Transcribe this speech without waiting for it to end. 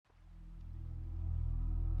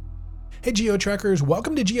Hey GeoTrekkers,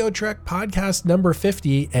 welcome to GeoTrek podcast number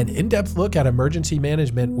 50, an in-depth look at emergency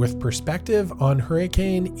management with perspective on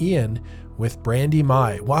Hurricane Ian with Brandy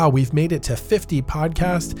Mai. Wow, we've made it to 50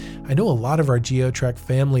 podcasts. I know a lot of our GeoTrek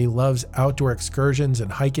family loves outdoor excursions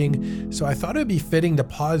and hiking, so I thought it would be fitting to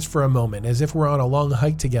pause for a moment as if we're on a long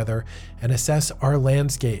hike together and assess our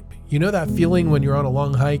landscape. You know that feeling when you're on a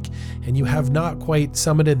long hike and you have not quite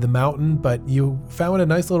summited the mountain, but you found a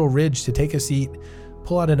nice little ridge to take a seat,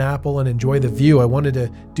 pull out an apple and enjoy the view. I wanted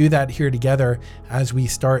to do that here together as we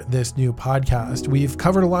start this new podcast. We've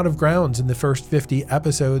covered a lot of grounds in the first 50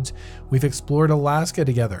 episodes. We've explored Alaska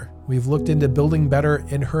together. We've looked into building better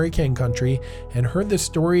in hurricane country and heard the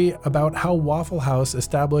story about how Waffle House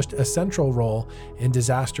established a central role in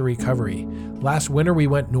disaster recovery. Last winter, we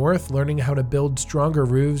went north, learning how to build stronger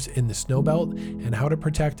roofs in the snowbelt and how to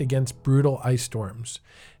protect against brutal ice storms.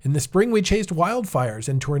 In the spring, we chased wildfires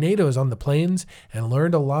and tornadoes on the plains and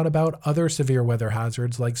learned a lot about other severe weather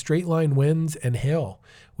hazards like straight-line winds and hail.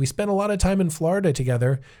 We spent a lot of time in Florida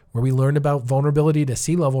together, where we learned about vulnerability to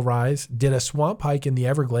sea level rise, did a swamp hike in the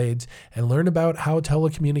Everglades, and learned about how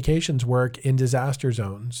telecommunications work in disaster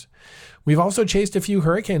zones. We've also chased a few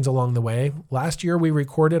hurricanes along the way. Last year, we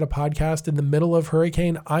recorded a podcast in the middle of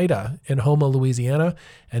Hurricane Ida in Houma, Louisiana,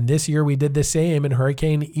 and this year we did the same in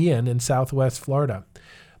Hurricane Ian in Southwest Florida.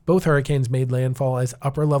 Both hurricanes made landfall as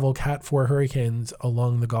upper-level Cat 4 hurricanes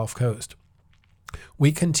along the Gulf Coast.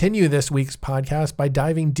 We continue this week's podcast by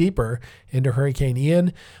diving deeper into Hurricane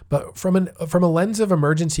Ian, but from a lens of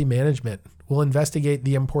emergency management. We'll investigate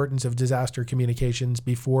the importance of disaster communications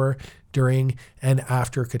before, during, and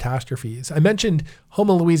after catastrophes. I mentioned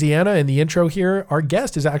Houma, Louisiana in the intro here. Our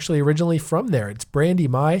guest is actually originally from there. It's Brandy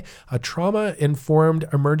Mai, a trauma-informed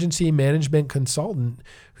emergency management consultant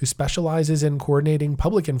who specializes in coordinating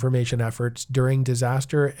public information efforts during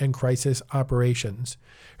disaster and crisis operations.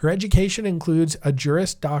 Her education includes a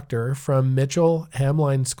Juris Doctor from Mitchell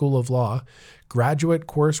Hamline School of Law, graduate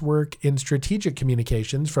coursework in strategic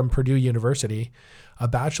communications from Purdue University, a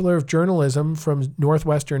Bachelor of Journalism from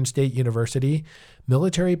Northwestern State University,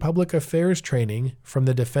 military public affairs training from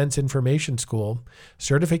the Defense Information School,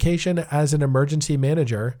 certification as an emergency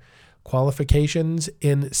manager, qualifications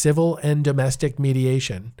in civil and domestic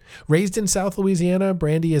mediation. Raised in South Louisiana,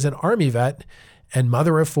 Brandy is an Army vet and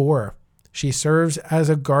mother of 4. She serves as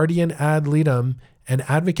a guardian ad litem and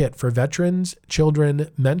advocate for veterans, children,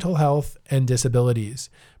 mental health, and disabilities.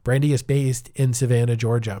 Brandy is based in Savannah,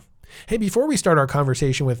 Georgia. Hey, before we start our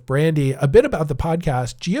conversation with Brandy, a bit about the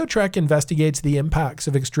podcast. GeoTrek investigates the impacts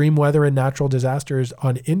of extreme weather and natural disasters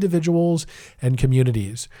on individuals and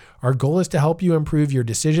communities. Our goal is to help you improve your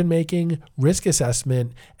decision-making, risk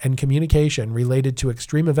assessment, and communication related to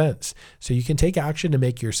extreme events so you can take action to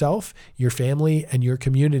make yourself, your family, and your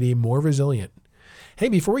community more resilient. Hey,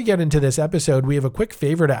 before we get into this episode, we have a quick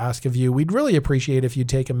favor to ask of you. We'd really appreciate if you'd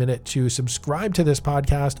take a minute to subscribe to this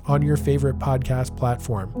podcast on your favorite podcast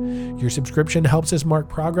platform. Your subscription helps us mark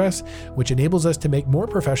progress, which enables us to make more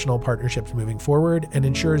professional partnerships moving forward and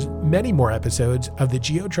ensures many more episodes of the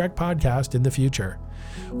GeoTrek podcast in the future.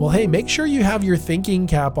 Well, hey, make sure you have your thinking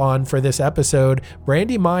cap on for this episode.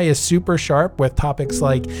 Brandy Mai is super sharp with topics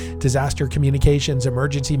like disaster communications,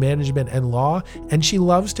 emergency management, and law, and she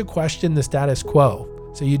loves to question the status quo.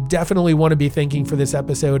 So you definitely want to be thinking for this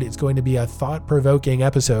episode. It's going to be a thought-provoking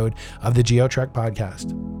episode of the GeoTrek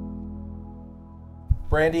podcast.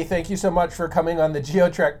 Brandy, thank you so much for coming on the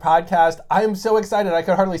GeoTrek podcast. I'm so excited. I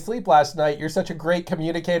could hardly sleep last night. You're such a great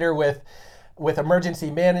communicator with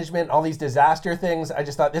emergency management, all these disaster things. I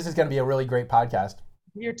just thought this is going to be a really great podcast.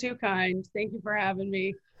 You're too kind. Thank you for having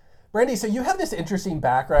me. Brandy, so you have this interesting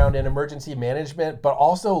background in emergency management, but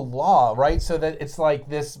also law, right? So that it's like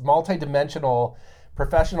this multidimensional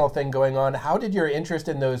professional thing going on. How did your interest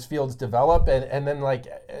in those fields develop? And then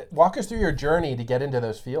walk us through your journey to get into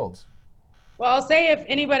those fields. Well, I'll say if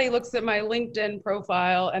anybody looks at my LinkedIn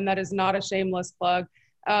profile, and that is not a shameless plug,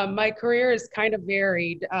 my career is kind of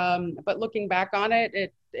varied, but looking back on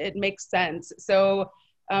it, it makes sense. So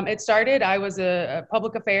it started, I was a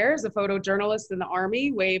public affairs, a photojournalist in the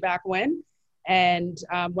Army way back when. And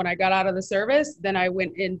when I got out of the service, then I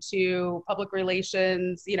went into public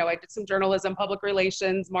relations. I did some journalism, public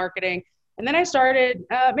relations, marketing. And then I started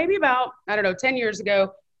maybe about, 10 years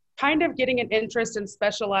ago, kind of getting an interest in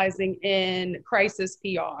specializing in crisis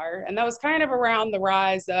PR. And that was kind of around the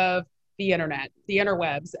rise of the internet, the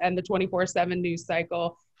interwebs, and the 24/7 news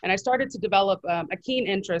cycle. And I started to develop a keen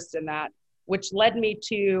interest in that, which led me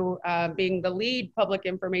to being the lead public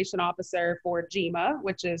information officer for GEMA,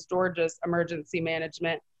 which is Georgia's emergency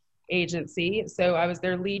management agency. So I was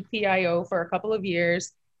their lead PIO for a couple of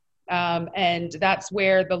years. And that's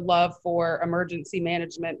where the love for emergency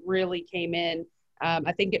management really came in.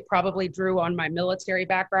 I think it probably drew on my military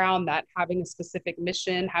background, that having a specific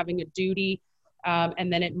mission, having a duty,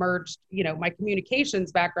 and then it merged, my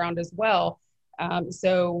communications background as well.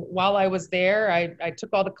 So while I was there, I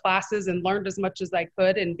took all the classes and learned as much as I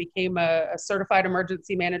could and became a certified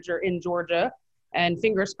emergency manager in Georgia. And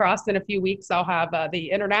fingers crossed, in a few weeks, I'll have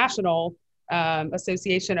the International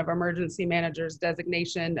Association of Emergency Managers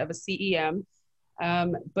designation of a CEM.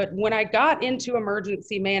 But when I got into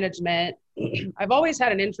emergency management, I've always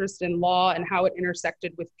had an interest in law and how it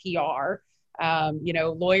intersected with PR.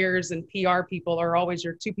 Lawyers and PR people are always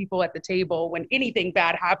your two people at the table when anything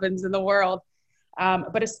bad happens in the world.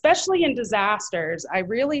 But especially in disasters, I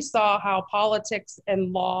really saw how politics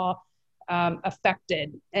and law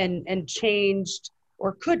affected and changed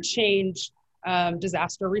or could change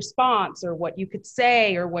disaster response, or what you could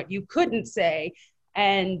say or what you couldn't say.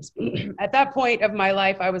 And at that point of my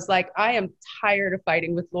life, I was like, I am tired of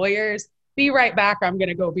fighting with lawyers. Be right back. I'm going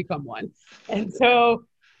to go become one. And so,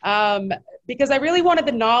 because I really wanted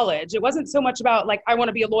the knowledge, it wasn't so much about like, I want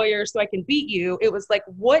to be a lawyer so I can beat you. It was like,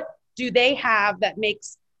 what do they have that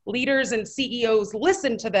makes leaders and CEOs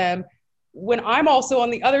listen to them, when I'm also on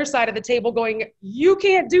the other side of the table going, you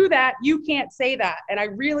can't do that, you can't say that. And I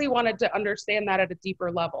really wanted to understand that at a deeper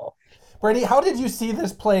level. Brandy, how did you see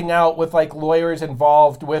this playing out with like lawyers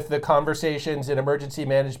involved with the conversations in emergency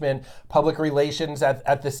management, public relations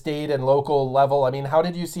at the state and local level? I mean, how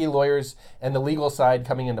did you see lawyers and the legal side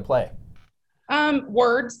coming into play?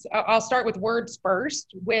 Words. I'll start with words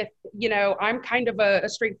first. I'm kind of a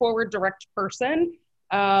straightforward, direct person.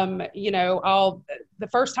 The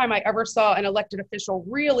first time I ever saw an elected official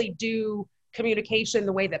really do communication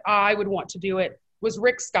the way that I would want to do it was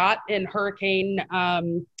Rick Scott in Hurricane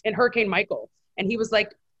Michael. And he was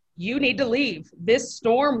like, you need to leave. This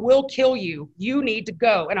storm will kill you. You need to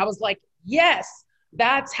go. And I was like, yes,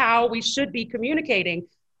 that's how we should be communicating.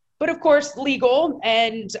 But of course, legal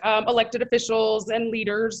and elected officials and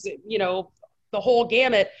leaders, the whole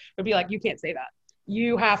gamut would be like, you can't say that.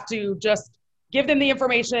 You have to just give them the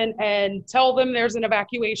information and tell them there's an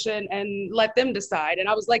evacuation and let them decide. And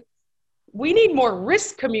I was like, we need more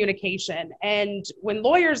risk communication. And when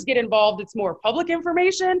lawyers get involved, it's more public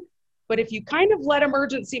information. But if you kind of let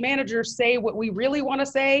emergency managers say what we really want to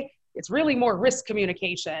say, it's really more risk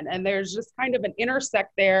communication. And there's just kind of an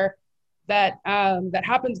intersect there that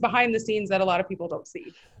happens behind the scenes that a lot of people don't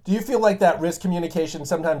see. Do you feel like that risk communication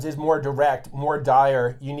sometimes is more direct, more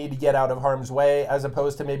dire, you need to get out of harm's way, as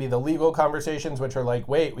opposed to maybe the legal conversations, which are like,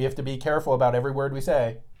 wait, we have to be careful about every word we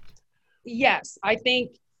say? Yes, I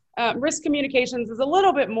think risk communications is a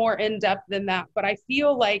little bit more in-depth than that, but I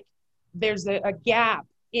feel like there's a gap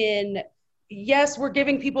in, yes, we're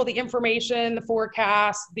giving people the information, the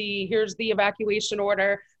forecast, here's the evacuation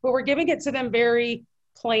order, but we're giving it to them very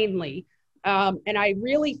plainly. And I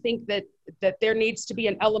really think that there needs to be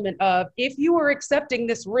an element of, if you are accepting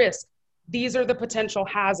this risk, these are the potential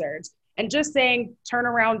hazards. And just saying, turn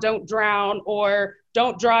around, don't drown, or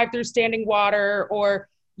don't drive through standing water, or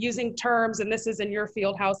using terms, and this is in your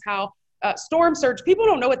field house, how storm surge, people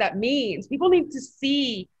don't know what that means. People need to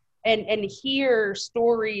see and hear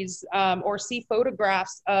stories or see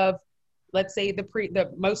photographs of, let's say,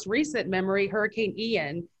 the most recent memory, Hurricane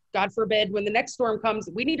Ian. God forbid, when the next storm comes,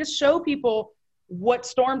 we need to show people what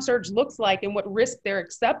storm surge looks like and what risk they're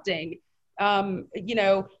accepting.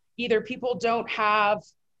 Either people don't have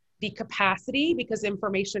the capacity because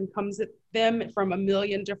information comes at them from a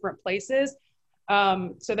million different places,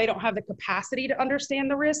 so they don't have the capacity to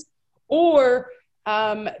understand the risk, or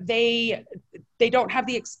they don't have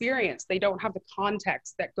the experience, they don't have the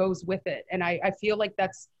context that goes with it. And I feel like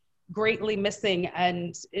that's greatly missing,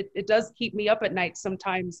 and it does keep me up at night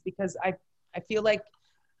sometimes, because I feel like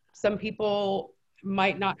some people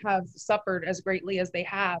might not have suffered as greatly as they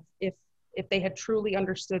have if they had truly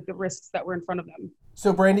understood the risks that were in front of them.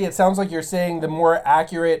 So Brandy, it sounds like you're saying the more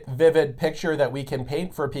accurate, vivid picture that we can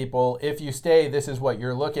paint for people, if you stay, this is what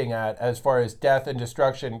you're looking at as far as death and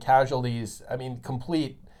destruction, casualties. I mean,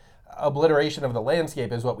 complete obliteration of the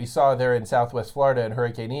landscape is what we saw there in Southwest Florida and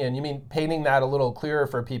Hurricane Ian. You mean painting that a little clearer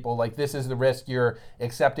for people, like this is the risk you're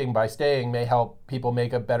accepting by staying, may help people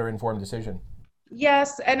make a better informed decision?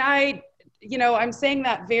 Yes, and I'm saying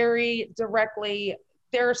that very directly.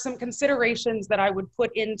 There are some considerations that I would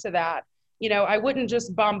put into that. I wouldn't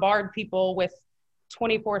just bombard people with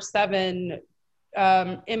 24/7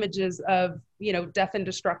 images of, death and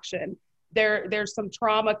destruction. There's some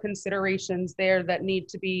trauma considerations there that need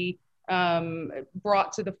to be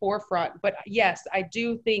brought to the forefront. But yes, I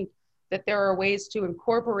do think that there are ways to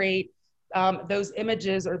incorporate those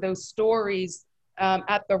images or those stories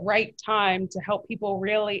at the right time to help people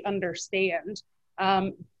really understand.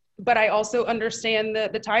 But I also understand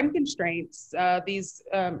the time constraints, these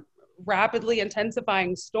rapidly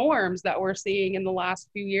intensifying storms that we're seeing in the last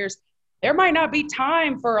few years. There might not be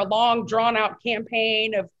time for a long drawn out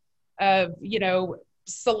campaign of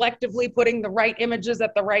selectively putting the right images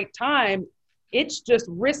at the right time. It's just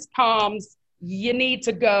risk comms. You need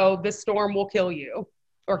to go. This storm will kill you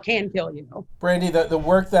or can kill you. Brandy, the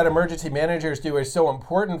work that emergency managers do is so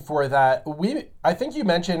important for that. I think you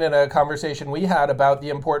mentioned in a conversation we had about the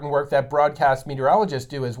important work that broadcast meteorologists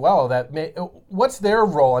do as well. What's their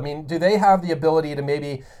role? I mean, do they have the ability to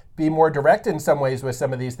maybe be more direct in some ways with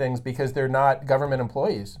some of these things because they're not government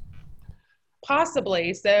employees?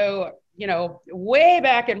 Possibly. So, way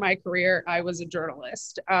back in my career, I was a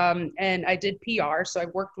journalist and I did PR. So I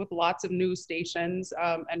worked with lots of news stations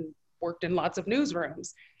and worked in lots of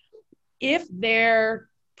newsrooms. If their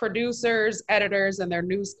producers, editors, and their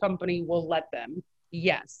news company will let them,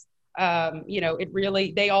 yes.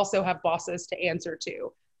 They also have bosses to answer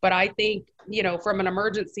to. But I think, from an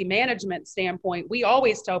emergency management standpoint, we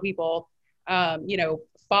always tell people,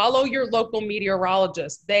 follow your local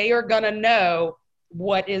meteorologist. They are going to know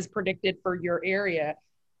what is predicted for your area.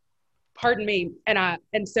 Pardon me.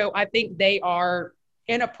 And so I think they are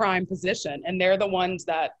in a prime position, and they're the ones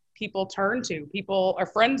that people turn to, people are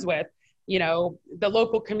friends with, the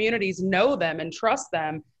local communities know them and trust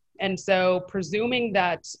them. And so presuming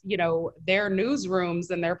that, their newsrooms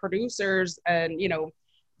and their producers and,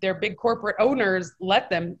 their big corporate owners let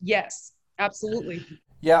them, yes, absolutely.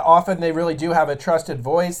 Yeah, often they really do have a trusted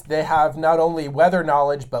voice. They have not only weather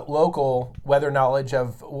knowledge, but local weather knowledge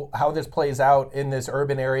of how this plays out in this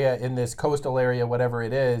urban area, in this coastal area, whatever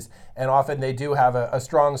it is. And often they do have a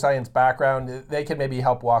strong science background. They can maybe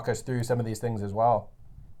help walk us through some of these things as well.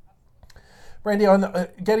 Brandy,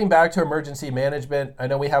 getting back to emergency management, I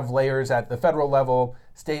know we have layers at the federal level,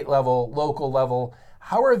 state level, local level.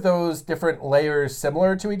 How are those different layers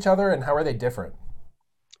similar to each other, and how are they different?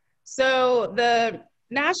 So the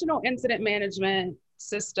National Incident Management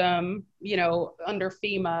System, under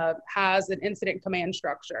FEMA, has an incident command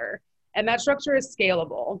structure, and that structure is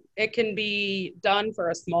scalable. It can be done for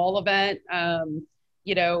a small event,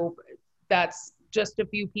 that's just a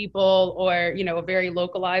few people, or a very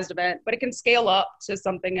localized event, but it can scale up to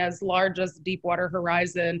something as large as Deepwater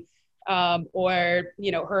Horizon, or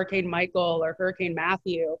Hurricane Michael or Hurricane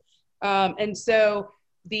Matthew. And so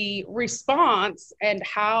the response and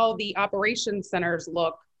how the operations centers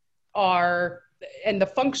look and the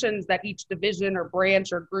functions that each division or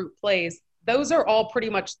branch or group plays, those are all pretty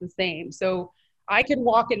much the same. So I can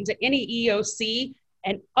walk into any EOC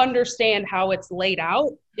and understand how it's laid out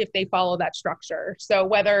if they follow that structure. So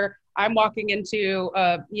whether I'm walking into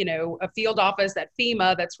a field office at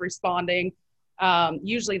FEMA that's responding,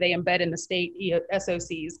 usually they embed in the state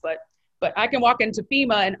SOCs, but I can walk into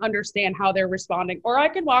FEMA and understand how they're responding, or I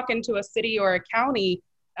can walk into a city or a county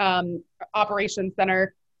operations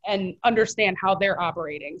center and understand how they're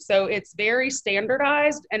operating. So it's very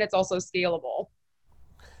standardized and it's also scalable.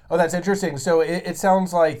 Oh, that's interesting. So it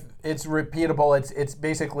sounds like it's repeatable. It's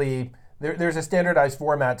basically, there's a standardized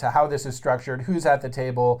format to how this is structured, who's at the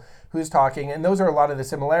table, who's talking, and those are a lot of the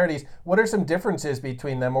similarities. What are some differences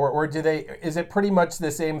between them, or is it pretty much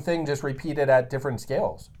the same thing, just repeated at different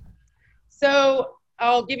scales? So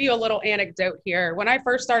I'll give you a little anecdote here. When I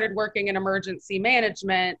first started working in emergency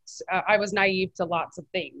management, I was naive to lots of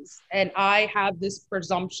things. And I had this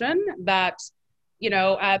presumption that,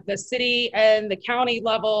 at the city and the county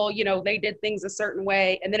level, they did things a certain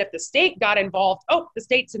way. And then if the state got involved, the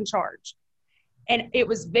state's in charge. And it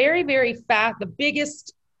was very, very fast. The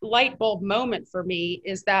biggest light bulb moment for me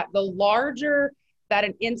is that the larger that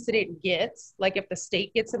an incident gets, like if the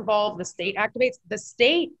state gets involved, the state activates, the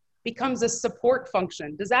state becomes a support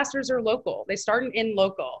function. Disasters are local. They start in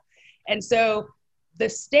local. And so the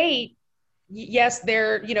state, yes,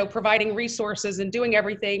 they're, providing resources and doing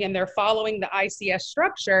everything, and they're following the ICS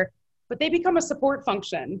structure, but they become a support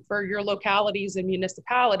function for your localities and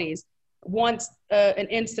municipalities once an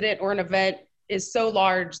incident or an event is so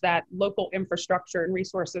large that local infrastructure and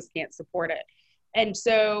resources can't support it. And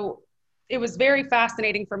so it was very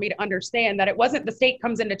fascinating for me to understand that it wasn't the state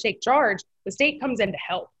comes in to take charge, the state comes in to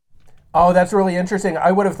help. Oh, that's really interesting.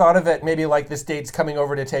 I would have thought of it maybe like the state's coming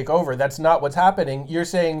over to take over. That's not what's happening. You're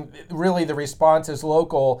saying really the response is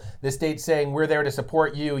local. The state's saying we're there to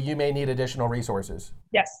support you. You may need additional resources.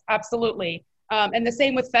 Yes, absolutely. And the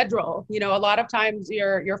same with federal. A lot of times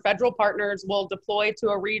your federal partners will deploy to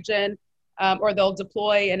a region or they'll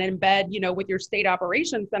deploy and embed, with your state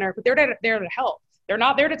operations center, but they're there to help. They're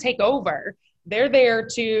not there to take over. They're there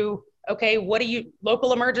to, okay,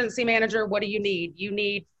 local emergency manager, what do you need? You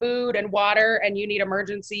need food and water, and you need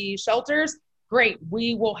emergency shelters. Great,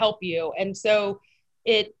 we will help you. And so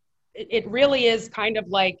it really is kind of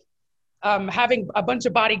like having a bunch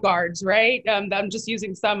of bodyguards, right? I'm just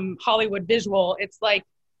using some Hollywood visual. It's like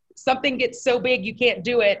something gets so big you can't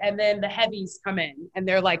do it, and then the heavies come in and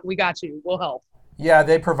they're like, we got you, we'll help. Yeah,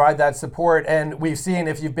 they provide that support. And we've seen,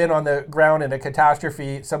 if you've been on the ground in a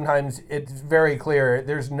catastrophe, sometimes it's very clear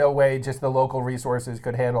there's no way just the local resources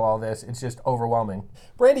could handle all this. It's just overwhelming.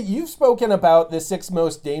 Brandy, you've spoken about the 6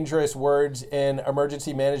 most dangerous words in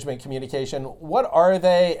emergency management communication. What are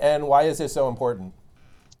they, and why is this so important?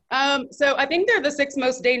 So I think they're the 6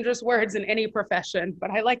 most dangerous words in any profession,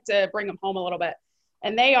 but I like to bring them home a little bit.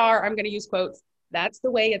 And they are, I'm going to use quotes, that's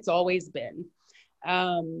the way it's always been.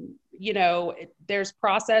 There's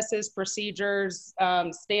processes, procedures,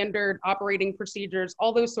 standard operating procedures,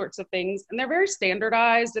 all those sorts of things. And they're very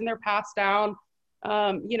standardized, and they're passed down,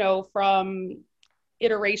 from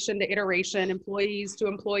iteration to iteration, employees to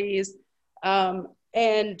employees.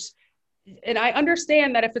 And I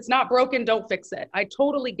understand that if it's not broken, don't fix it. I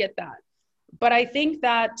totally get that. But I think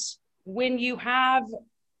that when you have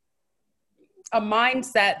a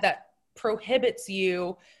mindset that prohibits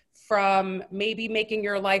you from maybe making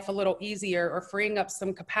your life a little easier or freeing up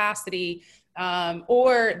some capacity,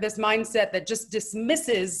 or this mindset that just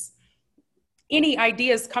dismisses any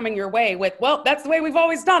ideas coming your way with, well, that's the way we've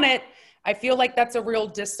always done it. I feel like that's a real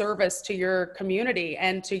disservice to your community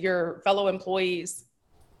and to your fellow employees.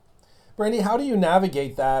 Brandy, how do you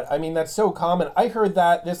navigate that? I mean, that's so common. I heard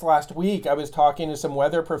that this last week. I was talking to some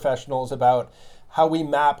weather professionals about how we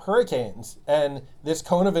map hurricanes, and this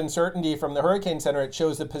cone of uncertainty from the Hurricane Center, it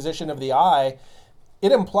shows the position of the eye.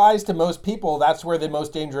 It implies to most people that's where the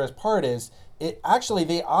most dangerous part is. Actually,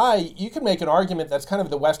 the eye, you can make an argument that's kind of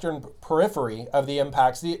the western periphery of the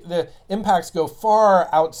impacts. The impacts go far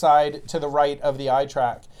outside to the right of the eye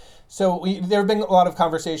track. So there have been a lot of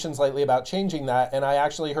conversations lately about changing that, and I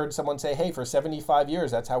actually heard someone say, hey, for 75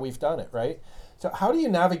 years, that's how we've done it, right? So how do you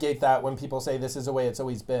navigate that when people say this is the way it's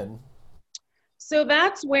always been? So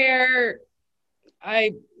that's where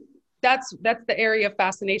that's the area of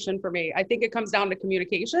fascination for me. I think it comes down to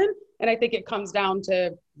communication, and I think it comes down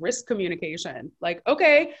to risk communication. Like,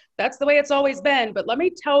 okay, that's the way it's always been, but let me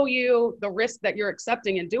tell you the risk that you're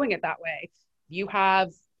accepting in doing it that way. You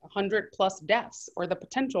have 100+ deaths, or the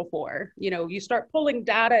potential for, you start pulling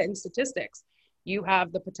data and statistics. You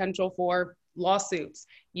have the potential for lawsuits.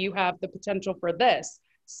 You have the potential for this.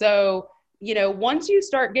 So, once you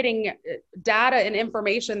start getting data and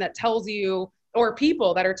information that tells you, or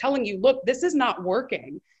people that are telling you, look, this is not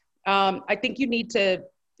working, I think you need to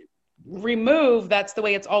remove that's the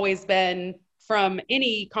way it's always been from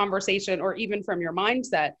any conversation, or even from your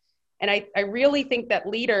mindset. And I really think that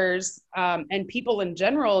leaders and people in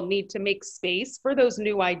general need to make space for those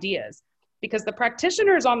new ideas, because the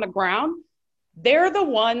practitioners on the ground, they're the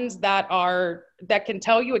ones that can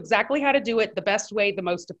tell you exactly how to do it the best way, the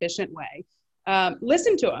most efficient way.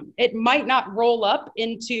 Listen to them. It might not roll up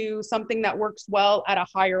into something that works well at a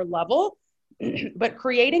higher level, but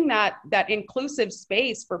creating that inclusive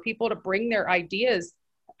space for people to bring their ideas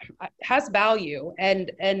has value. And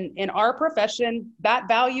in our profession, that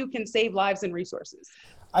value can save lives and resources.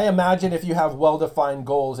 I imagine if you have well-defined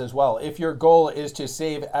goals as well, if your goal is to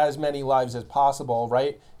save as many lives as possible,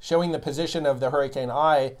 right? Showing the position of the hurricane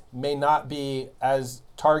eye may not be as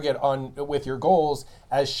target on with your goals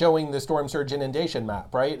as showing the storm surge inundation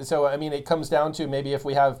map, right? So, I mean, it comes down to maybe if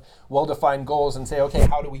we have well-defined goals and say, okay,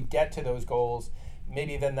 how do we get to those goals?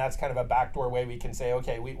 Maybe then that's kind of a backdoor way we can say,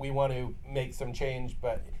 okay, we want to make some change,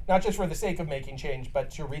 but not just for the sake of making change, but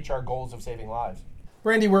to reach our goals of saving lives.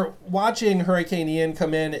 Brandy, we're watching Hurricane Ian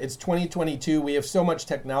come in. It's 2022. We have so much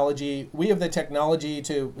technology. We have the technology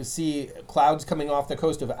to see clouds coming off the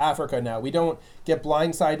coast of Africa now. We don't get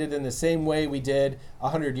blindsided in the same way we did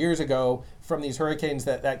 100 years ago from these hurricanes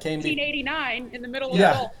that came. 1989 in the middle of the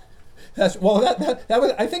Gulf. That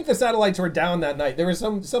was. I think the satellites were down that night. There was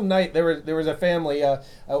some night there was a family.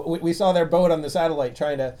 We saw their boat on the satellite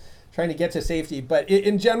trying to get to safety. But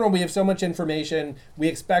in general, we have so much information. We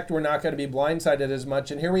expect we're not going to be blindsided as much.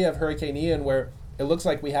 And here we have Hurricane Ian, where it looks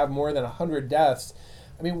like we have more than 100 deaths.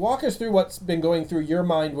 I mean, walk us through what's been going through your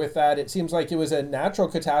mind with that. It seems like it was a natural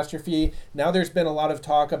catastrophe. Now there's been a lot of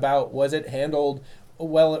talk about, was it handled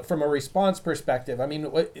well from a response perspective? I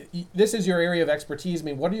mean, this is your area of expertise. I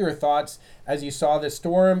mean, what are your thoughts as you saw this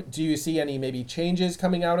storm? Do you see any maybe changes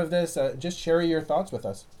coming out of this? Just share your thoughts with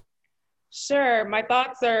us. Sure. My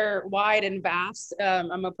thoughts are wide and vast. I'm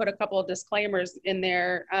going to put a couple of disclaimers in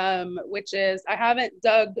there, which is I haven't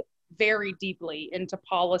dug very deeply into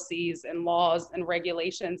policies and laws and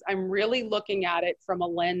regulations. I'm really looking at it from a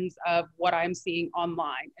lens of what I'm seeing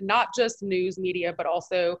online, and not just news media, but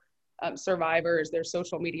also survivors, their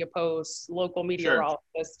social media posts, local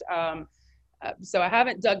meteorologists. So I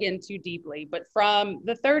haven't dug in too deeply, but from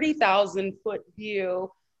the 30,000 foot view,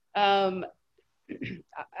 um,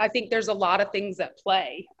 I think there's a lot of things at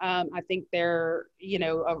play. I think there,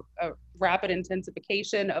 a rapid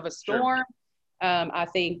intensification of a storm. I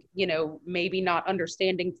think, maybe not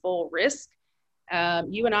understanding full risk.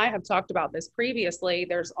 You and I have talked about this previously.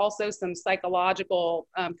 There's also some psychological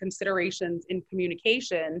considerations in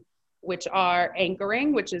communication, which are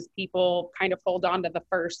anchoring, which is people kind of hold on to the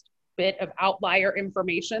first bit of outlier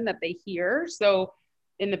information that they hear. So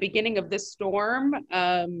in the beginning of this storm,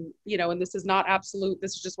 and this is not absolute,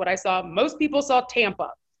 this is just what I saw. Most people saw Tampa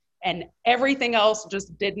and everything else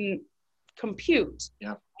just didn't compute.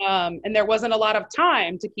 Yeah. And there wasn't a lot of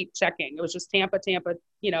time to keep checking. It was just Tampa,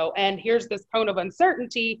 and here's this cone of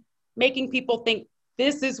uncertainty, making people think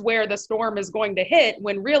this is where the storm is going to hit,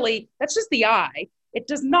 when really that's just the eye. It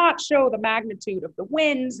does not show the magnitude of the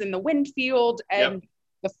winds and the wind field and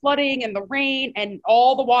the flooding and the rain and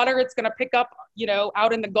all the water it's going to pick up,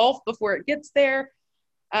 out in the Gulf before it gets there.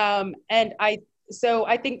 So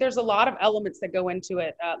I think there's a lot of elements that go into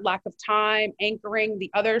it. Lack of time, anchoring. The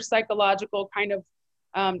other psychological kind of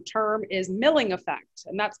term is milling effect.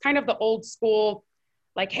 And that's kind of the old school,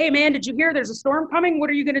 like, hey man, did you hear there's a storm coming? What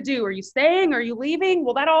are you going to do? Are you staying? Are you leaving?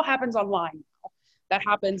 Well, that all happens online now. That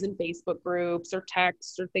happens in Facebook groups or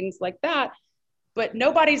texts or things like that. But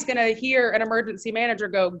nobody's going to hear an emergency manager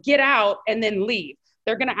go, get out, and then leave.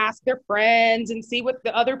 They're going to ask their friends and see what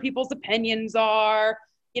the other people's opinions are,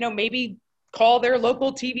 maybe call their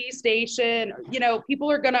local TV station.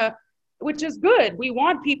 People are going to, which is good. We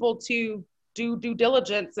want people to do due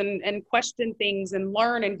diligence and question things and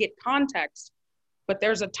learn and get context. But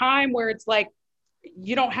there's a time where it's like,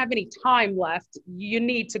 you don't have any time left. You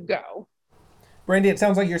need to go. Brandy, it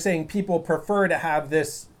sounds like you're saying people prefer to have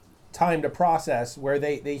this time to process, where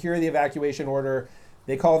they hear the evacuation order,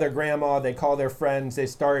 they call their grandma, they call their friends, they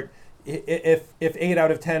start, if 8 out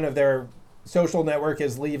of 10 of their social network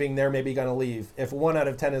is leaving, they're maybe going to leave. If 1 out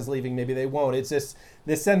of 10 is leaving, maybe they won't. It's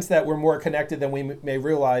this sense that we're more connected than we may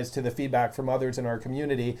realize to the feedback from others in our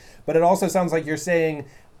community. But it also sounds like you're saying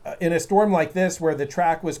in a storm like this, where the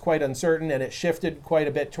track was quite uncertain and it shifted quite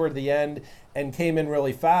a bit toward the end and came in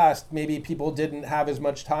really fast, maybe people didn't have as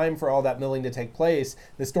much time for all that milling to take place.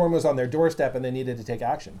 The storm was on their doorstep and they needed to take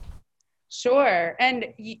action. Sure. And,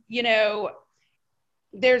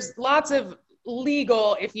 there's lots of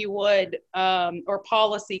legal, if you would, or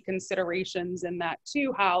policy considerations in that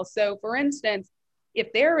too, Hal. So for instance,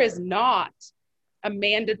 if there is not a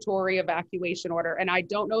mandatory evacuation order, and I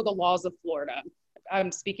don't know the laws of Florida,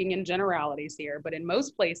 I'm speaking in generalities here, but in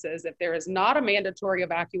most places, if there is not a mandatory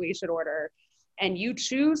evacuation order and you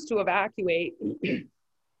choose to evacuate,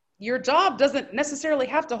 your job doesn't necessarily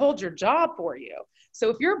have to hold your job for you. So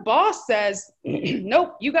if your boss says,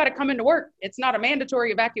 nope, you got to come into work, it's not a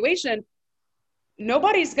mandatory evacuation,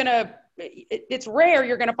 nobody's going to, it's rare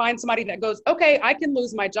you're going to find somebody that goes, okay, I can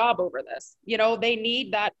lose my job over this. They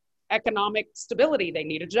need that economic stability. They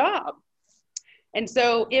need a job. And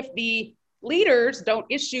so if the leaders don't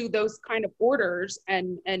issue those kind of orders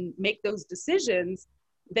and make those decisions,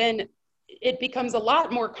 then it becomes a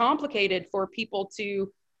lot more complicated for people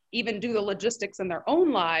to even do the logistics in their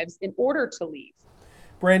own lives in order to leave.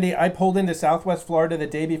 Brandy, I pulled into Southwest Florida the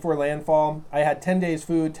day before landfall. I had 10 days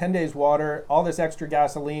food, 10 days water, all this extra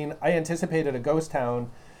gasoline. I anticipated a ghost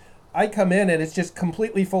town. I come in and it's just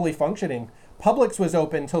completely fully functioning. Publix was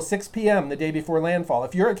open till 6 p.m. the day before landfall.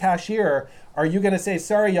 If you're a cashier, are you going to say,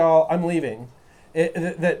 sorry, y'all, I'm leaving?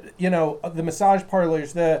 The massage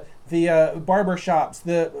parlors, the barber shops,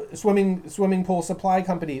 the swimming pool supply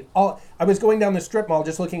company. I was going down the strip mall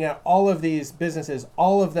just looking at all of these businesses,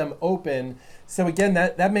 all of them open. So again,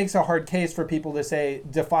 that makes a hard case for people to say,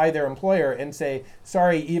 defy their employer and say,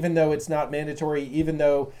 sorry, even though it's not mandatory, even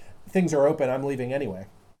though things are open, I'm leaving anyway.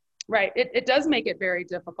 Right. It does make it very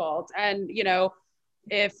difficult. And,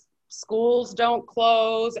 if schools don't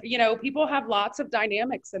close, people have lots of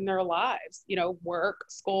dynamics in their lives, work,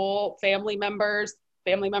 school, family members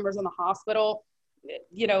in the hospital.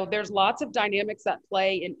 There's lots of dynamics at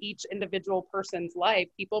play in each individual person's life.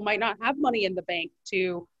 People might not have money in the bank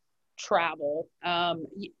to travel,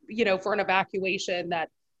 for an evacuation that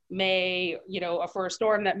may, for a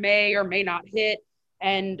storm that may or may not hit.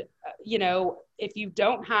 And, if you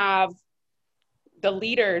don't have the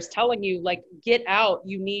leaders telling you like, get out,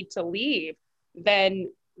 you need to leave, then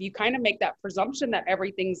you kind of make that presumption that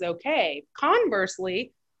everything's okay.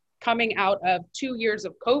 Conversely, coming out of 2 years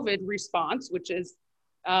of COVID response, which is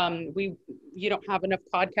you don't have enough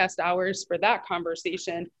podcast hours for that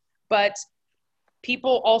conversation, but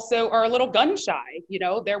people also are a little gun shy. You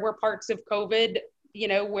know, there were parts of COVID, you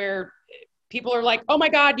know, where people are like, oh my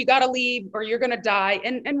God, you got to leave or you're going to die.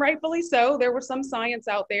 And rightfully so. There was some science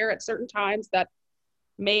out there at certain times that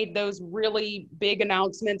made those really big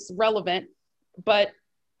announcements relevant. But,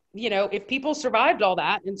 you know, if people survived all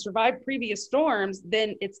that and survived previous storms,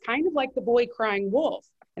 then it's kind of like the boy crying wolf.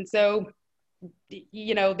 And so,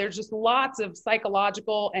 you know, there's just lots of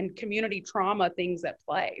psychological and community trauma things at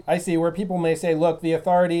play. I see where people may say, look, the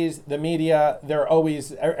authorities, the media,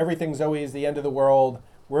 everything's always the end of the world.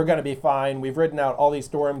 We're going to be fine. We've ridden out all these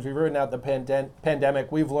storms. We've ridden out the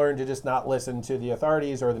pandemic. We've learned to just not listen to the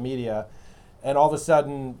authorities or the media. And all of a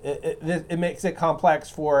sudden, it makes it complex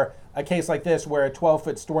for a case like this where a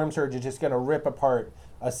 12-foot storm surge is just going to rip apart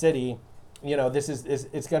a city. You know,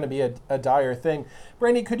 it's going to be a dire thing.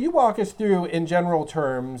 Brandy, could you walk us through, in general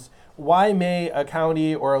terms, why may a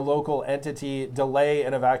county or a local entity delay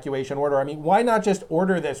an evacuation order? I mean, why not just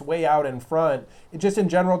order this way out in front? Just in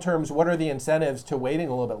general terms, what are the incentives to waiting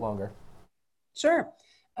a little bit longer? Sure.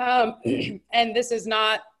 And this is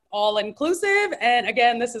not all inclusive. And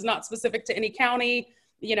again, this is not specific to any county.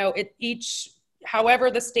 You know, however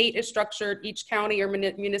the state is structured, each county or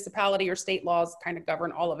municipality or state laws kind of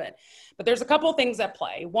govern all of it. But there's a couple of things at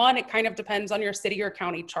play. One, it kind of depends on your city or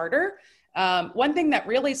county charter. One thing that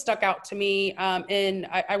really stuck out to me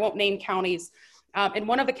I won't name counties, in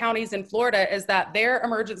one of the counties in Florida is that their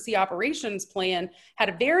emergency operations plan had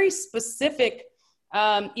a very specific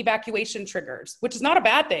evacuation triggers, which is not a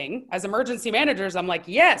bad thing. As emergency managers, I'm like,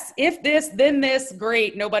 yes, if this, then this,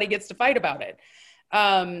 great. Nobody gets to fight about it.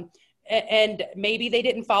 And maybe they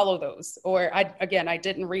didn't follow those, or I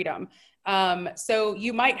didn't read them. So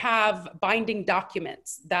you might have binding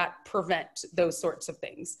documents that prevent those sorts of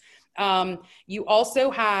things. You also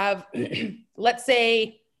have, let's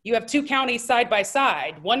say you have two counties side by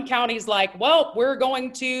side. One county's like, well, we're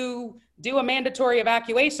going to do a mandatory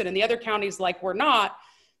evacuation, and the other county's like, we're not.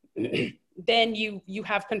 Then you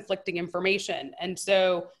have conflicting information. And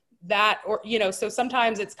so so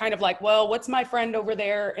sometimes it's kind of like, well, what's my friend over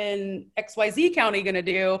there in XYZ County going to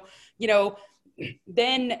do? You know,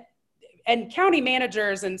 and county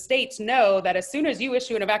managers and states know that as soon as you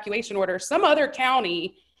issue an evacuation order, some other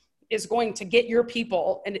county is going to get your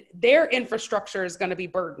people and their infrastructure is going to be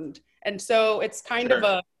burdened. And so it's kind of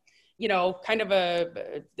a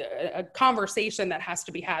conversation that has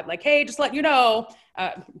to be had, like, hey, just let you know,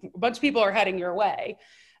 a bunch of people are heading your way.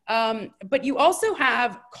 But you also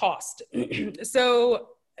have cost. So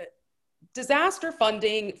disaster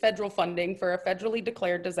funding, federal funding for a federally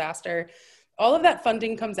declared disaster, all of that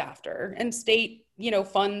funding comes after, and state,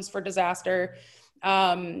 funds for disaster.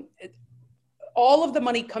 All of the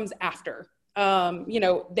money comes after.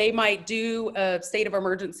 They might do a state of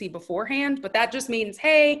emergency beforehand, but that just means,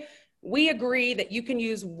 hey, we agree that you can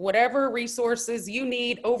use whatever resources you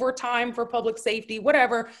need over time for public safety,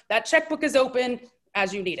 whatever. That checkbook is open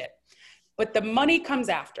as you need it. But the money comes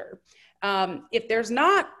after. If there's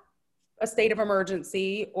not a state of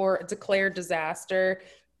emergency or a declared disaster,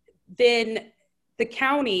 then the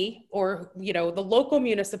county or, the local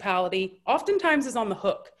municipality oftentimes is on the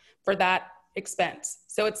hook for that expense.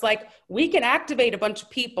 So it's like, we can activate a bunch of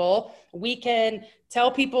people, we can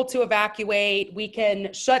tell people to evacuate, we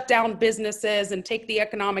can shut down businesses and take the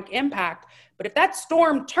economic impact. But if that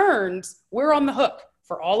storm turns, we're on the hook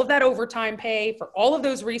for all of that overtime pay, for all of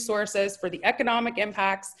those resources, for the economic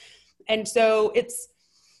impacts. And so it's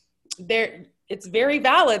very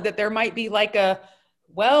valid that there might be like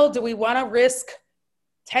do we want to risk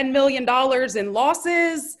 $10 million in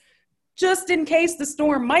losses just in case the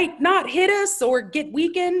storm might not hit us or get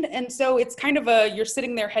weakened? And so it's kind of you're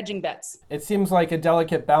sitting there hedging bets. It seems like a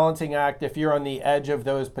delicate balancing act if you're on the edge of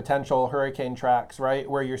those potential hurricane tracks, right?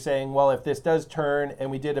 Where you're saying, well, if this does turn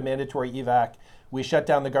and we did a mandatory evac, we shut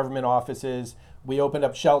down the government offices, we opened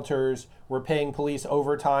up shelters, we're paying police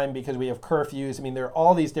overtime because we have curfews. I mean, there are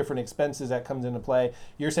all these different expenses that comes into play.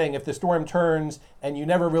 You're saying if the storm turns and you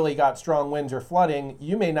never really got strong winds or flooding,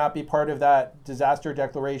 you may not be part of that disaster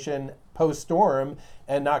declaration post-storm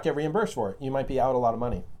and not get reimbursed for it. You might be out a lot of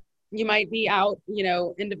money. You might be out,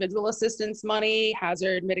 individual assistance money,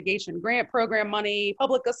 hazard mitigation grant program money,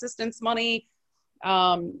 public assistance money,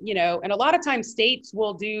 and a lot of times states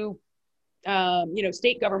will do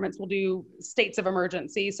state governments will do states of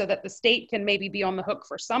emergency so that the state can maybe be on the hook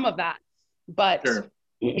for some of that. But, sure.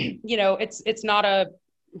 it's not a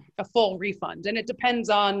full refund, and it depends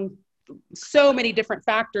on so many different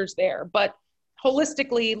factors there. But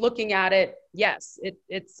holistically looking at it, yes,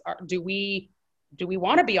 it's do we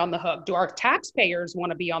want to be on the hook? Do our taxpayers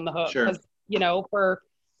want to be on the hook? Sure. Because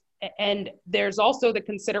and there's also the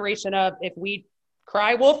consideration of, if we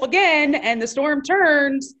cry wolf again and the storm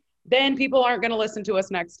turns, then people aren't going to listen to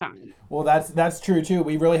us next time. Well, that's true too.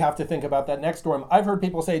 We really have to think about that next storm. I've heard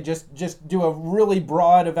people say just do a really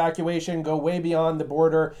broad evacuation, go way beyond the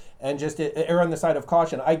border, and just err on the side of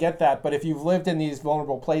caution. I get that, but if you've lived in these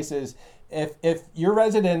vulnerable places, if your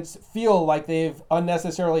residents feel like they've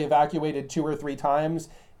unnecessarily evacuated 2 or 3 times,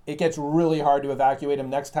 it gets really hard to evacuate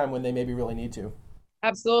them next time when they maybe really need to.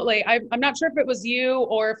 Absolutely. I'm not sure if it was you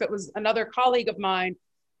or if it was another colleague of mine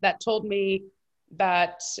that told me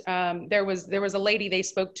that there was a lady they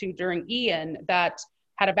spoke to during Ian that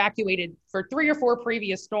had evacuated for 3 or 4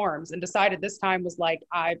 previous storms and decided this time was like,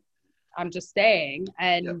 I'm just staying.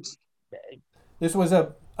 And this was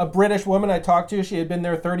a British woman I talked to. She had been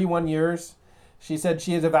there 31 years. She said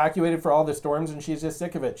she has evacuated for all the storms and she's just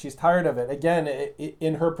sick of it. She's tired of it. Again,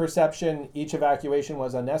 in her perception, each evacuation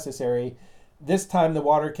was unnecessary. This time the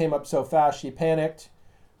water came up so fast, she panicked.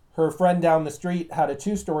 Her friend down the street had a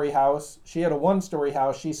 2-story house. She had a 1-story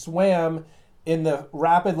house. She swam in the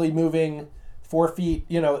rapidly moving 4 feet,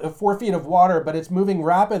 4 feet of water, but it's moving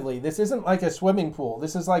rapidly. This isn't like a swimming pool.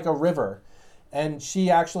 This is like a river. And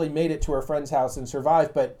she actually made it to her friend's house and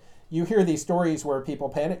survived. But you hear these stories where people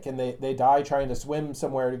panic and they die trying to swim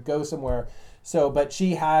somewhere, to go somewhere. So, but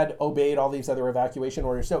she had obeyed all these other evacuation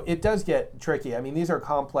orders. So it does get tricky. I mean, these are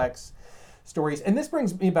complex stories. And this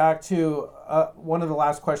brings me back to one of the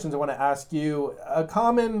last questions I want to ask you. A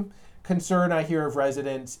common concern I hear of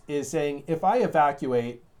residents is saying, if I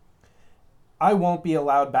evacuate, I won't be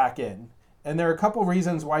allowed back in. And there are a couple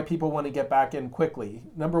reasons why people want to get back in quickly.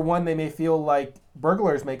 Number one, they may feel like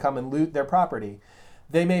burglars may come and loot their property.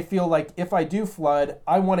 They may feel like, if I do flood,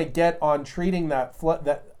 I want to get on treating that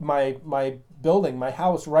flood, my building, my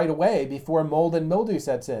house, right away before mold and mildew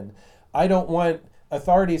sets in. I don't want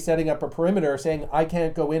authorities setting up a perimeter saying I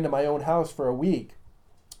can't go into my own house for a week.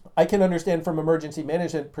 I can understand from emergency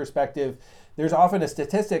management perspective, there's often a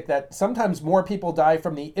statistic that sometimes more people die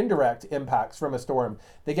from the indirect impacts from a storm.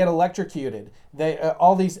 They get electrocuted. They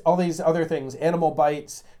all these other things, animal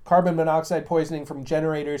bites, carbon monoxide poisoning from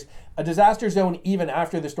generators. A disaster zone, even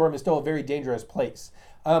after the storm, is still a very dangerous place.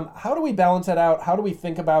 How do we balance that out? How do we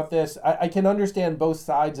think about this? I can understand both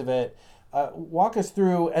sides of it. Walk us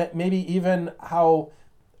through maybe even how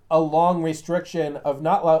a long restriction of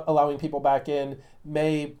not allowing people back in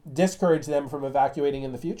may discourage them from evacuating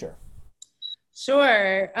in the future.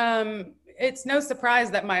 Sure. It's no surprise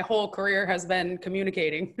that my whole career has been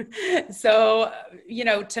communicating. So,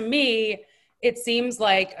 to me, it seems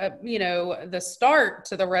like, the start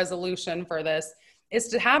to the resolution for this is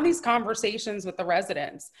to have these conversations with the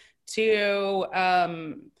residents to,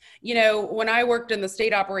 when I worked in the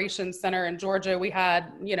State Operations Center in Georgia, we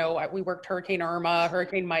had, we worked Hurricane Irma,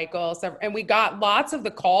 Hurricane Michael, and we got lots of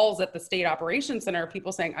the calls at the State Operations Center,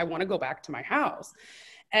 people saying, I want to go back to my house.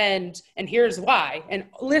 And here's why, and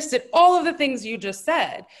listed all of the things you just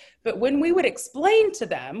said. But when we would explain to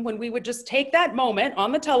them, when we would just take that moment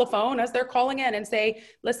on the telephone as they're calling in and say,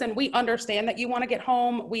 listen, we understand that you want to get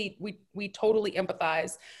home. We totally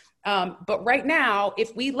empathize. But right now,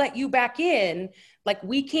 if we let you back in,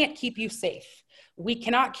 we can't keep you safe. We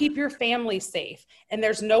cannot keep your family safe. And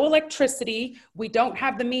there's no electricity. We don't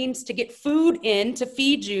have the means to get food in to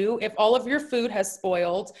feed you if all of your food has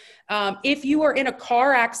spoiled. If you are in a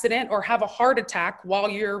car accident or have a heart attack while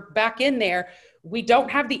you're back in there, we don't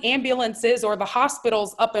have the ambulances or the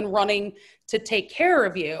hospitals up and running to take care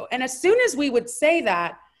of you. And as soon as we would say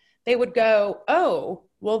that, they would go, oh,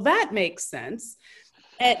 well, that makes sense.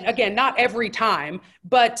 And again, not every time,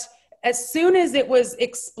 but as soon as it was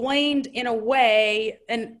explained in a way,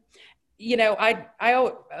 and a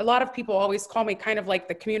lot of people always call me kind of like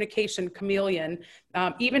the communication chameleon,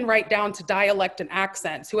 even right down to dialect and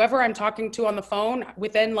accents. Whoever I'm talking to on the phone,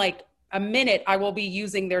 within a minute, I will be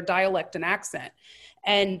using their dialect and accent.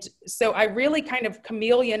 And so I really kind of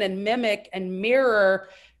chameleon and mimic and mirror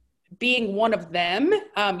being one of them,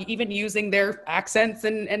 even using their accents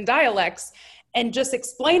and dialects, and just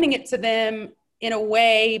explaining it to them in a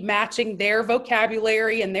way matching their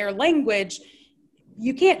vocabulary and their language.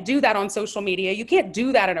 You can't do that on social media. You can't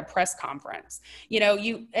do that in a press conference,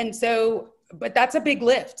 but that's a big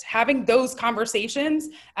lift. Having those conversations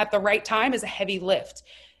at the right time is a heavy lift.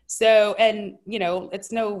 So,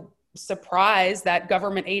 it's no surprised that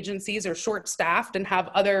government agencies are short staffed and have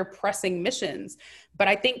other pressing missions. But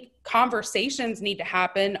I think conversations need to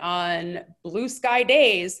happen on blue sky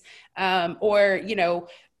days, or,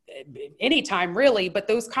 anytime really. But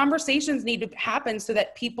those conversations need to happen so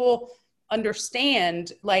that people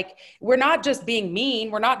understand, like, we're not just being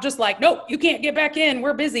mean. We're not just like, nope, you can't get back in,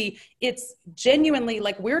 we're busy. It's genuinely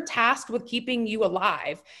like, we're tasked with keeping you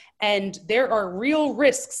alive, and there are real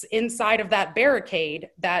risks inside of that barricade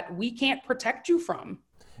that we can't protect you from.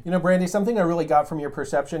 Brandy, something I really got from your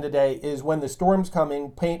perception today is when the storm's coming,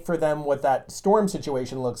 paint for them what that storm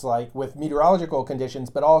situation looks like with meteorological conditions,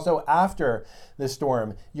 but also after the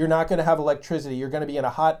storm. You're not going to have electricity. You're going to be in a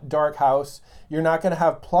hot, dark house. You're not going to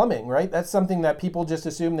have plumbing, right? That's something that people just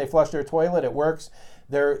assume. They flush their toilet, it works.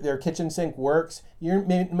 Their kitchen sink works. You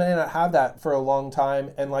may not have that for a long time.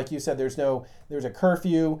 And like you said, there's a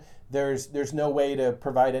curfew. There's no way to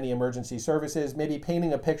provide any emergency services. Maybe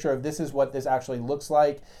painting a picture of this is what this actually looks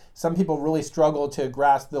like. Some people really struggle to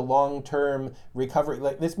grasp the long-term recovery.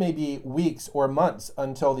 Like, this may be weeks or months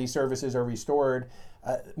until these services are restored.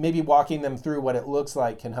 Maybe walking them through what it looks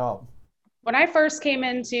like can help. When I first came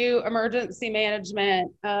into emergency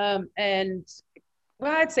management, and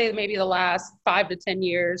well, I'd say maybe the last 5 to 10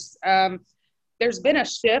 years, there's been a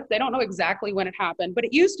shift. I don't know exactly when it happened, but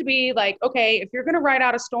it used to be like, okay, if you're going to ride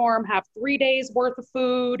out a storm, have 3 days worth of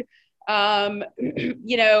food,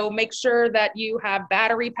 make sure that you have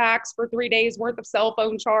battery packs for 3 days worth of cell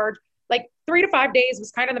phone charge. Like 3 to 5 days was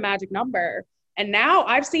kind of the magic number. And now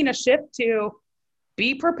I've seen a shift to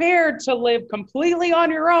be prepared to live completely on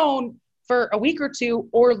your own for a week or two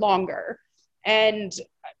or longer. And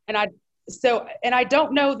I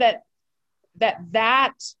don't know that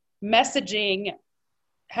messaging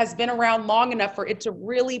has been around long enough for it to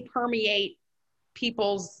really permeate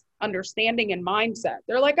people's understanding and mindset.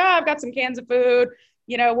 They're like, I've got some cans of food,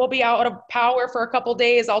 we'll be out of power for a couple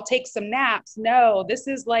days, I'll take some naps. No, this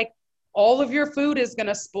is like, all of your food is going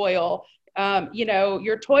to spoil.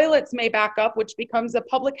 Your toilets may back up, which becomes a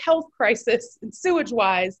public health crisis and sewage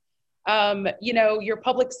wise. Your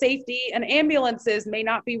public safety and ambulances may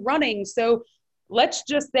not be running. So let's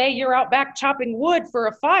just say you're out back chopping wood for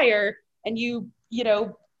a fire and you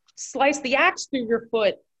slice the axe through your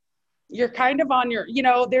foot. You're kind of on your,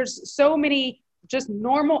 there's so many just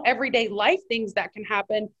normal everyday life things that can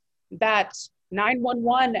happen that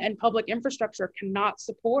 911 and public infrastructure cannot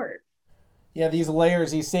support. Yeah, these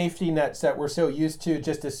layers, these safety nets that we're so used to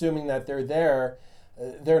just assuming that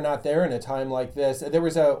they're not there in a time like this. There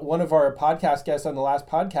was one of our podcast guests on the last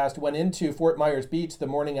podcast went into Fort Myers Beach the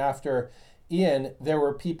morning after Ian. There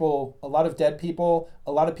were people, a lot of dead people,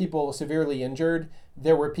 a lot of people severely injured.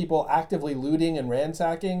 There were people actively looting and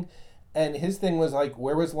ransacking. And his thing was like,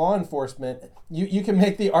 where was law enforcement? You can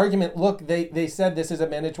make the argument, look, they said this is a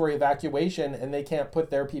mandatory evacuation and they can't put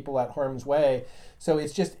their people at harm's way. So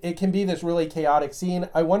it can be this really chaotic scene.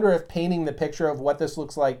 I wonder if painting the picture of what this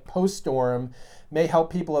looks like post-storm may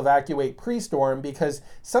help people evacuate pre-storm, because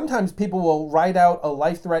sometimes people will ride out a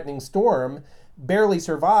life-threatening storm, barely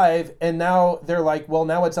survive, and now they're like, well,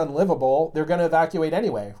 now it's unlivable. They're going to evacuate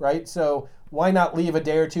anyway, right? So why not leave a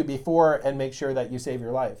day or two before and make sure that you save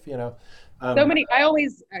your life, I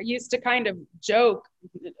always used to kind of joke,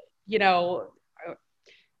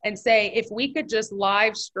 and say, if we could just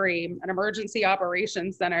live stream an emergency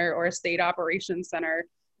operations center or a state operations center,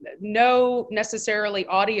 no necessarily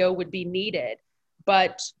audio would be needed.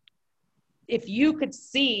 But if you could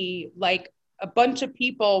see like a bunch of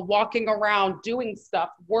people walking around doing stuff,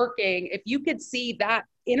 working, if you could see that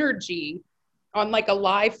energy on like a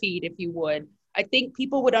live feed, if you would, I think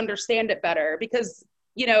people would understand it better, because,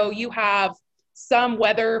 you have some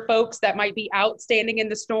weather folks that might be out standing in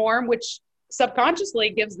the storm, which subconsciously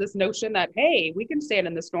gives this notion that, hey, we can stand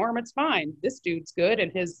in the storm, it's fine. This dude's good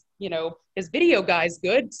and his video guy's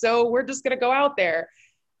good, so we're just going to go out there.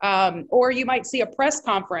 Or you might see a press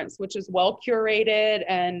conference, which is well curated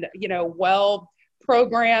and, well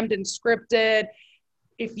programmed and scripted.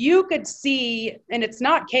 If you could see, and it's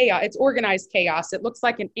not chaos, it's organized chaos. It looks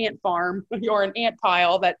like an ant farm or an ant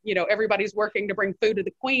pile that, everybody's working to bring food to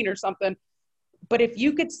the queen or something. But if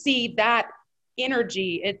you could see that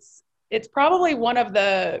energy, it's probably one of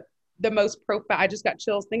the most profound, I just got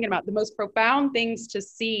chills thinking about the most profound things to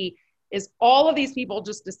see is all of these people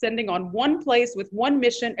just descending on one place with one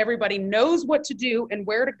mission. Everybody knows what to do and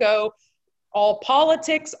where to go. All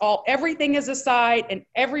politics, everything is aside and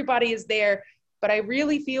everybody is there. But I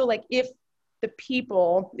really feel like if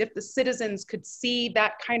the citizens could see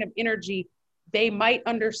that kind of energy, they might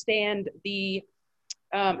understand the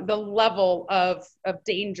level of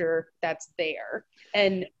danger that's there.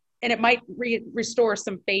 And and it might restore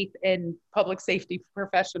some faith in public safety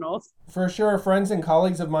professionals. For sure, friends and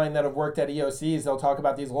colleagues of mine that have worked at EOCs, they'll talk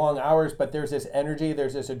about these long hours, but there's this energy,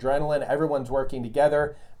 there's this adrenaline, everyone's working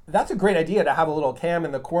together. That's a great idea to have a little cam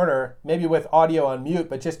in the corner, maybe with audio on mute,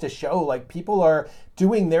 but just to show like people are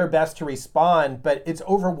doing their best to respond, but it's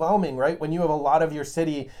overwhelming, right? When you have a lot of your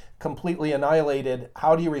city completely annihilated,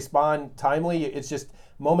 how do you respond timely? It's just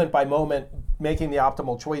moment by moment making the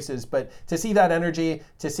optimal choices. But to see that energy,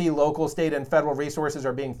 to see local, state, and federal resources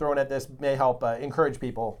are being thrown at this may help encourage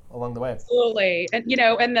people along the way. Absolutely. And, you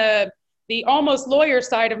know, and the almost lawyer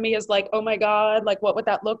side of me is like, oh my God, like what would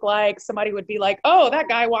that look like? Somebody would be like, oh, that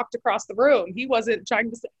guy walked across the room. He wasn't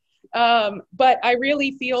trying to say, but I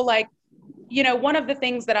really feel like, you know, one of the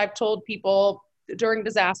things that I've told people during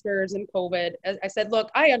disasters and COVID, I said, look,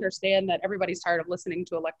 I understand that everybody's tired of listening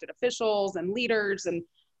to elected officials and leaders and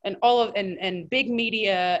all of, and big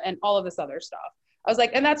media and all of this other stuff. I was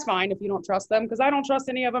like, and that's fine if you don't trust them, because I don't trust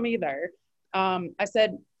any of them either. I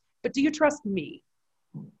said, but do you trust me?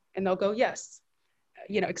 And they'll go, yes,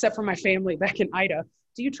 you know, except for my family back in Ida.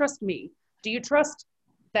 Do you trust me? Do you trust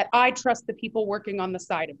that I trust the people working on the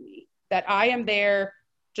side of me, that I am there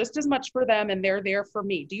just as much for them and they're there for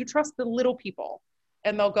me? Do you trust the little people?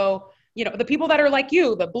 And they'll go, you know, the people that are like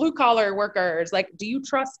you, the blue collar workers, like, do you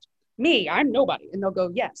trust me? I'm nobody. And they'll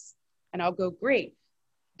go, yes. And I'll go, great,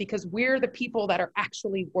 because we're the people that are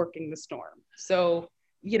actually working the storm. So,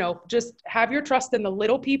 you know, just have your trust in the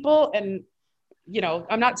little people. And, you know,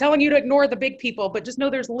 I'm not telling you to ignore the big people, but just know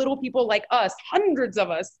there's little people like us, hundreds of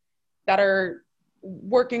us, that are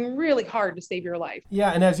working really hard to save your life.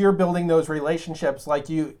 Yeah, and as you're building those relationships, like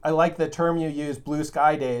I like the term you use, blue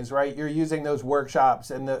sky days, right? You're using those workshops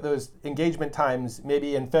and those engagement times,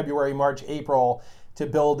 maybe in February, March, April, to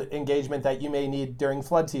build engagement that you may need during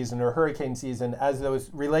flood season or hurricane season. As those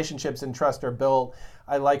relationships and trust are built,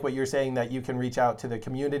 I like what you're saying, that you can reach out to the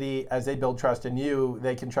community. As they build trust in you,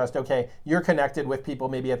 they can trust, okay, you're connected with people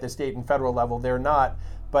maybe at the state and federal level, they're not,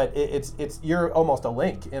 but it's you're almost a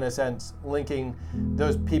link, in a sense, linking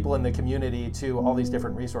those people in the community to all these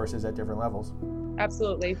different resources at different levels.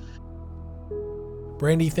 Absolutely.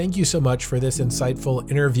 Brandy, thank you so much for this insightful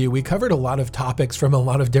interview. We covered a lot of topics from a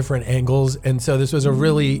lot of different angles, and so this was a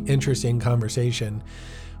really interesting conversation.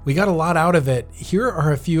 We got a lot out of it. Here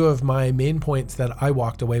are a few of my main points that I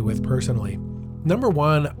walked away with personally. Number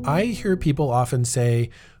one, I hear people often say,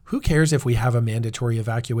 who cares if we have a mandatory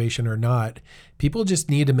evacuation or not? People just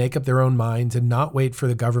need to make up their own minds and not wait for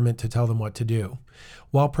the government to tell them what to do.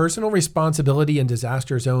 While personal responsibility in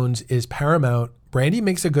disaster zones is paramount, Brandy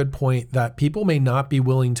makes a good point that people may not be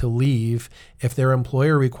willing to leave if their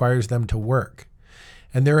employer requires them to work.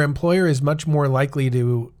 And their employer is much more likely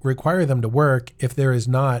to require them to work if there is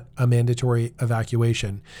not a mandatory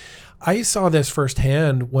evacuation. I saw this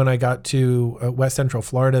firsthand when I got to West Central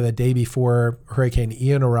Florida the day before Hurricane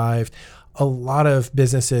Ian arrived. A lot of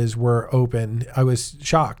businesses were open. I was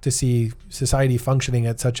shocked to see society functioning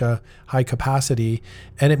at such a high capacity.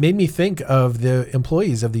 And it made me think of the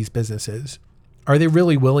employees of these businesses. Are they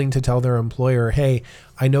really willing to tell their employer, hey,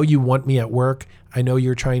 I know you want me at work. I know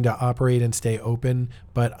you're trying to operate and stay open,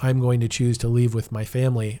 but I'm going to choose to leave with my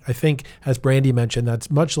family. I think, as Brandy mentioned,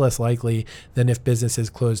 that's much less likely than if businesses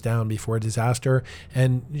close down before a disaster.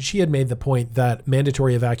 And she had made the point that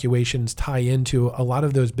mandatory evacuations tie into a lot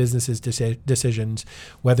of those businesses' decisions,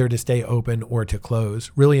 whether to stay open or to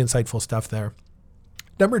close. Really insightful stuff there.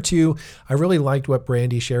 Number two, I really liked what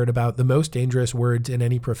Brandy shared about the most dangerous words in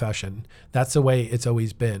any profession. That's the way it's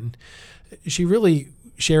always been. She really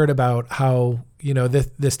shared about how, you know,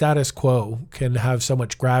 the status quo can have so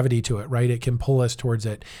much gravity to it, right? It can pull us towards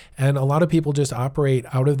it. And a lot of people just operate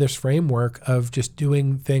out of this framework of just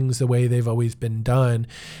doing things the way they've always been done.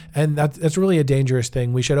 And that's really a dangerous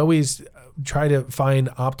thing. We should always try to find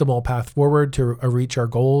optimal path forward to reach our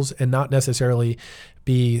goals and not necessarily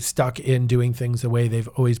be stuck in doing things the way they've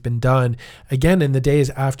always been done. Again, in the days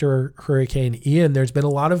after Hurricane Ian, there's been a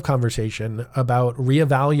lot of conversation about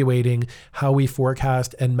reevaluating how we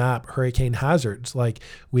forecast and map hurricane hazards. Like,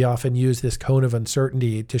 we often use this cone of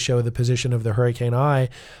uncertainty to show the position of the hurricane eye.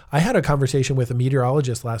 I had a conversation with a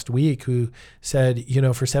meteorologist last week who said, you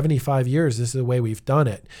know, for 75 years, this is the way we've done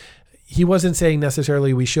it. He wasn't saying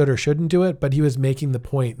necessarily we should or shouldn't do it, but he was making the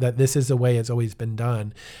point that this is the way it's always been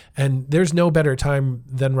done. And there's no better time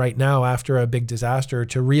than right now after a big disaster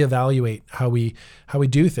to reevaluate how we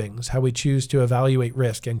do things, how we choose to evaluate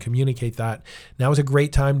risk and communicate that. Now is a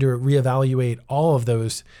great time to reevaluate all of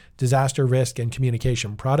those disaster risk and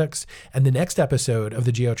communication products. And the next episode of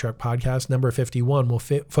the GeoTrek podcast, number 51, will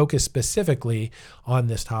focus specifically on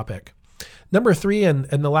this topic. Number 3, and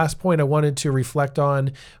the last point I wanted to reflect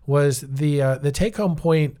on was the take-home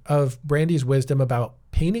point of Brandy's wisdom about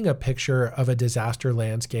painting a picture of a disaster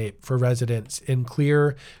landscape for residents in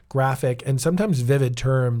clear, graphic, and sometimes vivid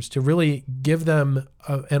terms to really give them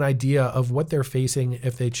an idea of what they're facing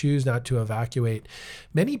if they choose not to evacuate.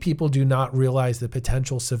 Many people do not realize the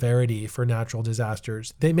potential severity for natural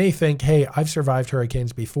disasters. They may think, hey, I've survived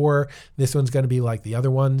hurricanes before. This one's going to be like the other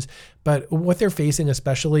ones. But what they're facing,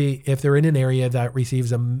 especially if they're in an area that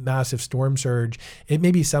receives a massive storm surge, it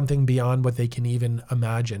may be something beyond what they can even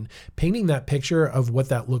imagine. Painting that picture of what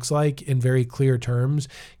that looks like in very clear terms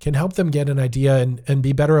can help them get an idea and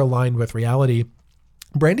be better aligned with reality.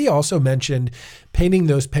 Brandy also mentioned painting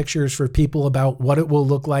those pictures for people about what it will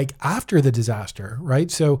look like after the disaster,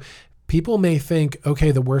 right? So people may think,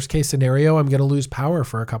 okay, the worst case scenario, I'm going to lose power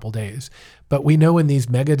for a couple days. But we know in these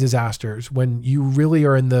mega disasters, when you really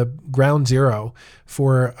are in the ground zero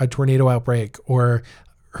for a tornado outbreak or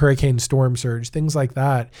hurricane storm surge, things like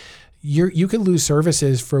that, you could lose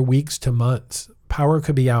services for weeks to months. Power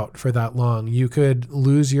could be out for that long. You could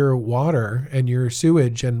lose your water and your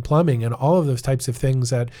sewage and plumbing and all of those types of things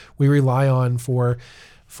that we rely on for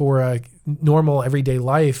a normal everyday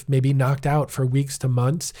life may be knocked out for weeks to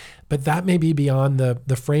months, but that may be beyond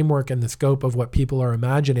the framework and the scope of what people are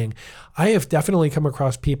imagining. I have definitely come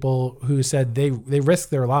across people who said they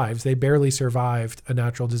risked their lives. They barely survived a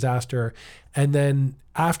natural disaster. And then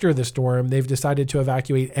after the storm, they've decided to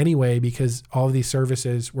evacuate anyway because all of these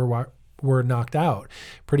services were knocked out.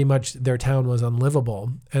 Pretty much their town was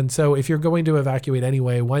unlivable. And so if you're going to evacuate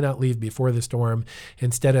anyway, why not leave before the storm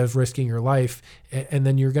instead of risking your life? And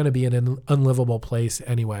then you're going to be in an unlivable place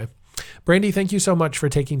anyway. Brandy, thank you so much for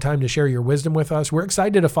taking time to share your wisdom with us. We're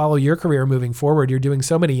excited to follow your career moving forward. You're doing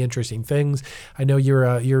so many interesting things. I know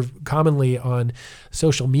you're commonly on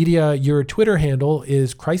social media. Your Twitter handle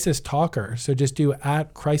is Crisis Talker. So just do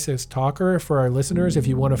 @Crisis Talker for our listeners if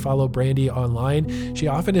you want to follow Brandy online. She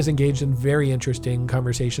often is engaged in very interesting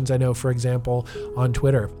conversations. I know, for example, on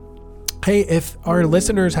Twitter. Hey, if our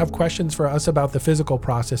listeners have questions for us about the physical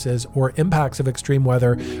processes or impacts of extreme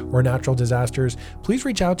weather or natural disasters, please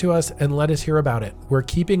reach out to us and let us hear about it. We're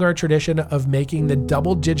keeping our tradition of making the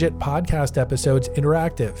double-digit podcast episodes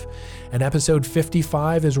interactive, and episode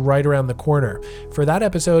 55 is right around the corner. For that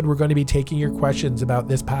episode, we're going to be taking your questions about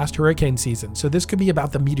this past hurricane season. So this could be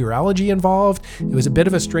about the meteorology involved. It was a bit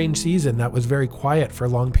of a strange season that was very quiet for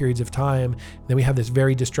long periods of time. Then we have this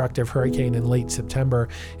very destructive hurricane in late September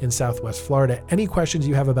in Southwest Florida. Any questions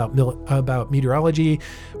you have about meteorology,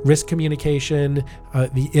 risk communication,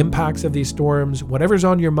 the impacts of these storms, whatever's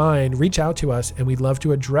on your mind, reach out to us and we'd love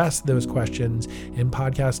to address those questions in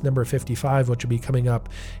podcast number 55, which will be coming up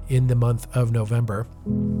in the month of November.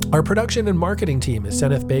 Our production and marketing team is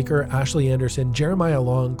Senneth Baker, Ashley Anderson, Jeremiah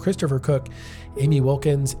Long, Christopher Cook, Amy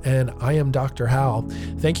Wilkins, and I am Dr. Hal.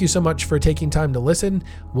 Thank you so much for taking time to listen.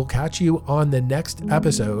 We'll catch you on the next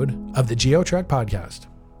episode of the GeoTrek podcast.